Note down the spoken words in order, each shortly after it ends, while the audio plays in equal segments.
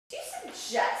Do you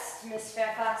suggest, Miss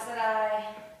Fairfax, that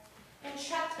I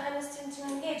entrapped Ernest into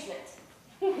an engagement?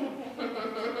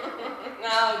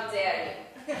 How dare you?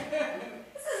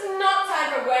 This is not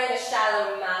time for wearing a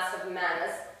shallow mask of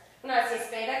manners. When I say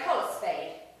spade, I call it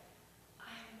spade.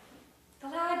 I'm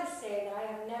glad to say that I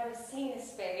have never seen a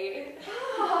spade.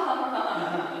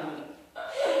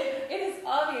 It is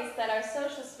obvious that our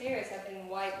social spheres have been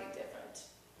widely different.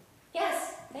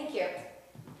 Yes, thank you.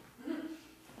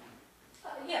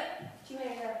 Yeah, do you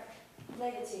may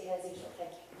lay the tea here as usual,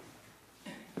 thank you.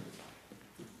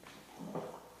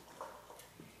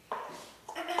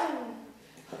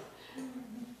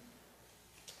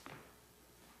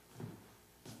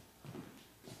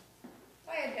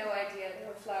 I had no idea there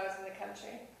were flowers in the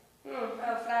country. Oh,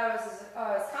 flowers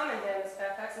are as common here, Miss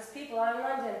Fairfax, as people are in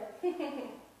London.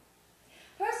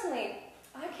 Personally,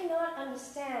 I cannot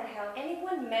understand how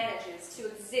anyone manages to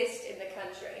exist in the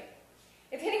country.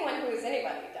 If anyone who is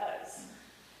anybody does.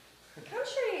 The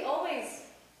country always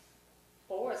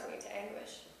bores me to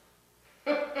anguish.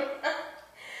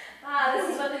 This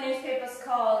is what the newspapers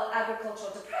call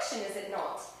agricultural depression, is it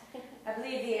not? I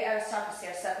believe the aristocracy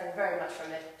are suffering very much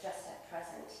from it just at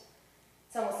present.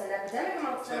 It's almost an epidemic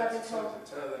amongst them, I've been told.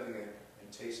 Tell that again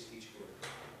and taste each word.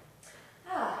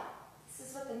 This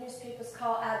is what the newspapers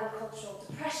call agricultural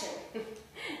depression,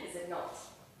 is it not?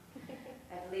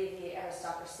 I believe the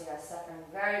aristocracy are suffering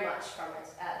very much from it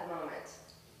at the moment.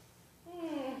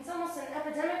 It's almost an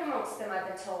epidemic amongst them, I've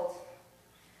been told.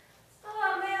 May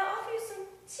I offer you some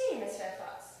tea, Miss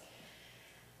Fairfax?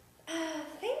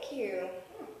 Thank you.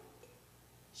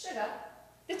 Sugar?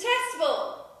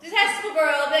 Detestable! Detestable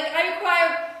girl, but I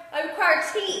require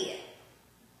tea.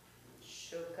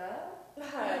 Sugar? No,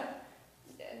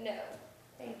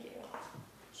 thank you.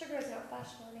 Sugar is not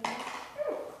fashionable anymore.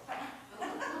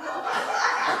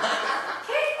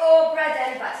 Cake or bread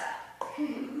and butter?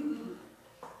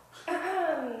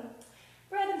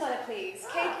 Bread and butter, please.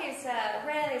 Cake is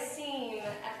rarely seen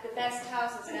at the best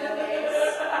houses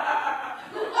nowadays.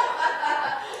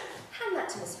 Hand that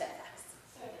to Miss Fairfax.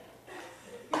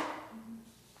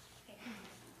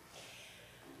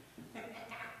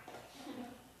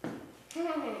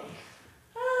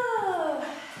 Oh,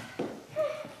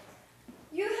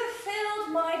 you have filled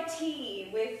my tea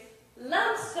with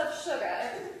lumps of sugar,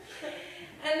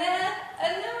 and now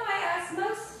I ask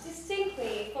most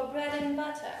distinctly for bread and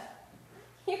butter.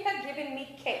 You have given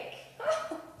me cake.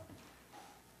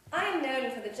 I am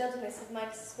known for the gentleness of my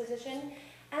disposition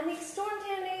and the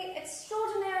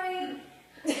extraordinary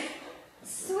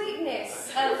sweetness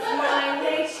of my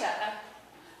nature.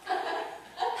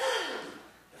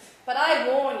 But I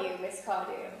warn you, Miss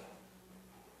Cardew,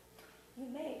 you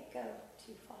may go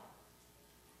too far.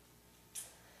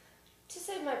 To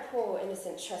save my poor,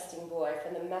 innocent, trusting boy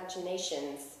from the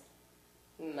machinations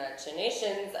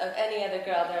of any other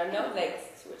girl, there are no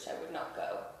lengths to which I would not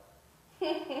go.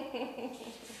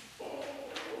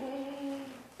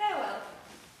 Farewell.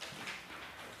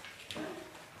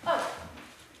 Oh,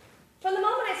 from the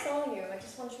moment I saw you, I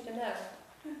just want you to know,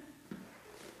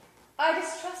 I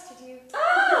distrusted you. I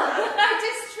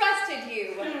distrusted you.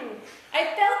 I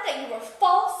felt that you were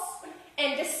false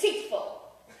and deceitful.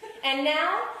 And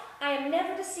now I am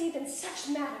never deceived in such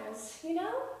matters, you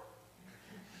know?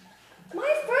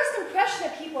 My first impression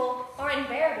of people are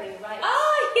invariably right.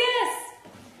 Yes!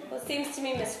 Well, it seems to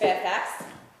me, Miss Fairfax,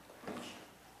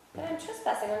 that I'm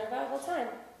trespassing on your valuable time.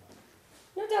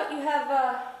 No doubt you have,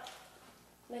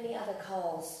 many other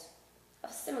calls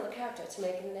of similar character to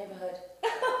make in the neighborhood.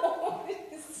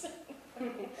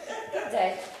 Good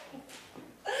day.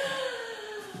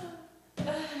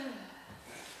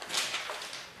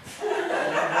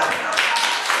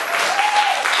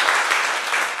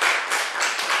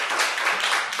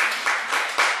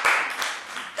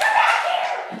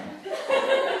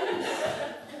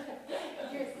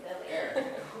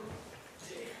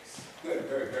 Good,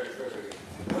 very, very, very good.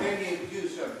 When you do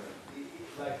something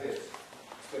like this,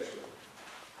 especially,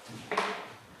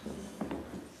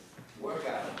 work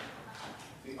out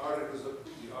the articles of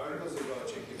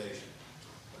articulation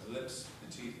are the lips,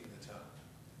 the teeth, and the tongue.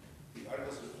 The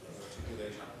articles of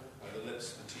articulation are the lips,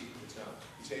 the teeth, and the tongue.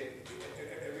 You take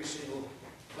every single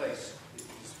place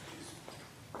is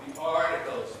the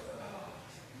articles.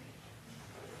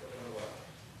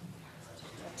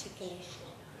 Articulation.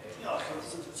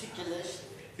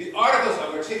 The articles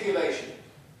of articulation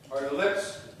are the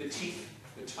lips, the teeth,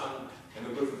 the tongue, and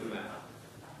the roof of the mouth.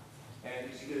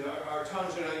 And you see, our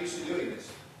tongues are not used to doing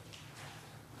this.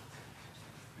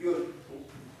 You're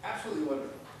absolutely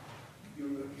wonderful.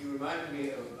 You remind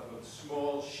me of a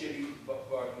small, shitty,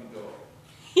 barking dog.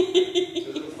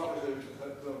 The little puppet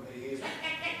that he is.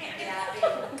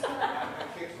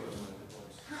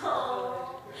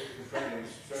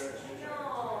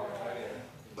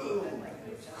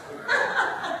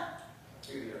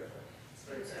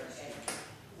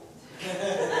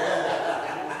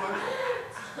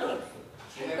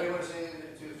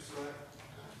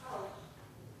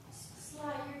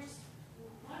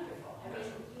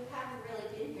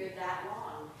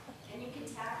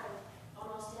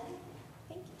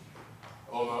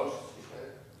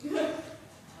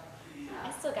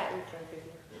 still gotten through with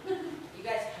you. You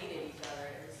guys hated each other.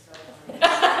 It was so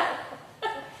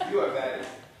funny. You are Batty.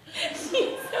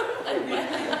 She's so funny.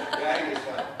 Batty is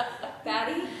fun.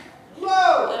 Batty? Whoa!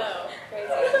 Oh,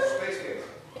 crazy. Space Case.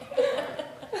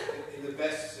 In the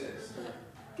best sense.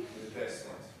 In the best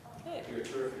sense. Good. You're a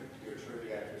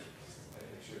terrific actress. I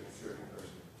think you're a terrific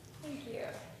person. Thank you.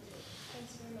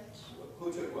 Thanks very much.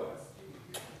 Who took what?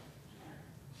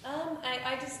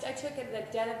 I took it in the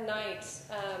dead of night.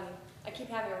 I keep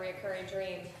having a reoccurring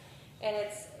dream, and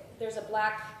there's a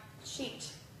black sheet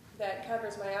that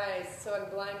covers my eyes, so I'm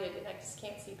blinded and I just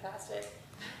can't see past it.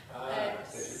 And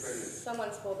That's your prejudice.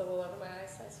 someone's pulled the wool over my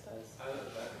eyes, I suppose. I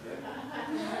love that,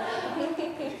 yeah. You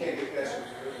can't get past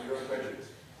your own prejudice.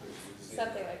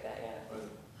 Something like that, yeah.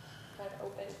 Kind of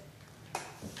open.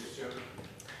 Yes, Joe?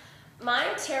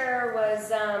 My terror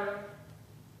was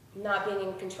not being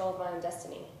in control of my own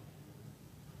destiny.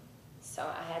 So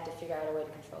I had to figure out a way to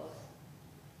control it.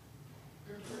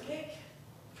 Cake?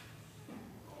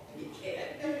 You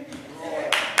can't.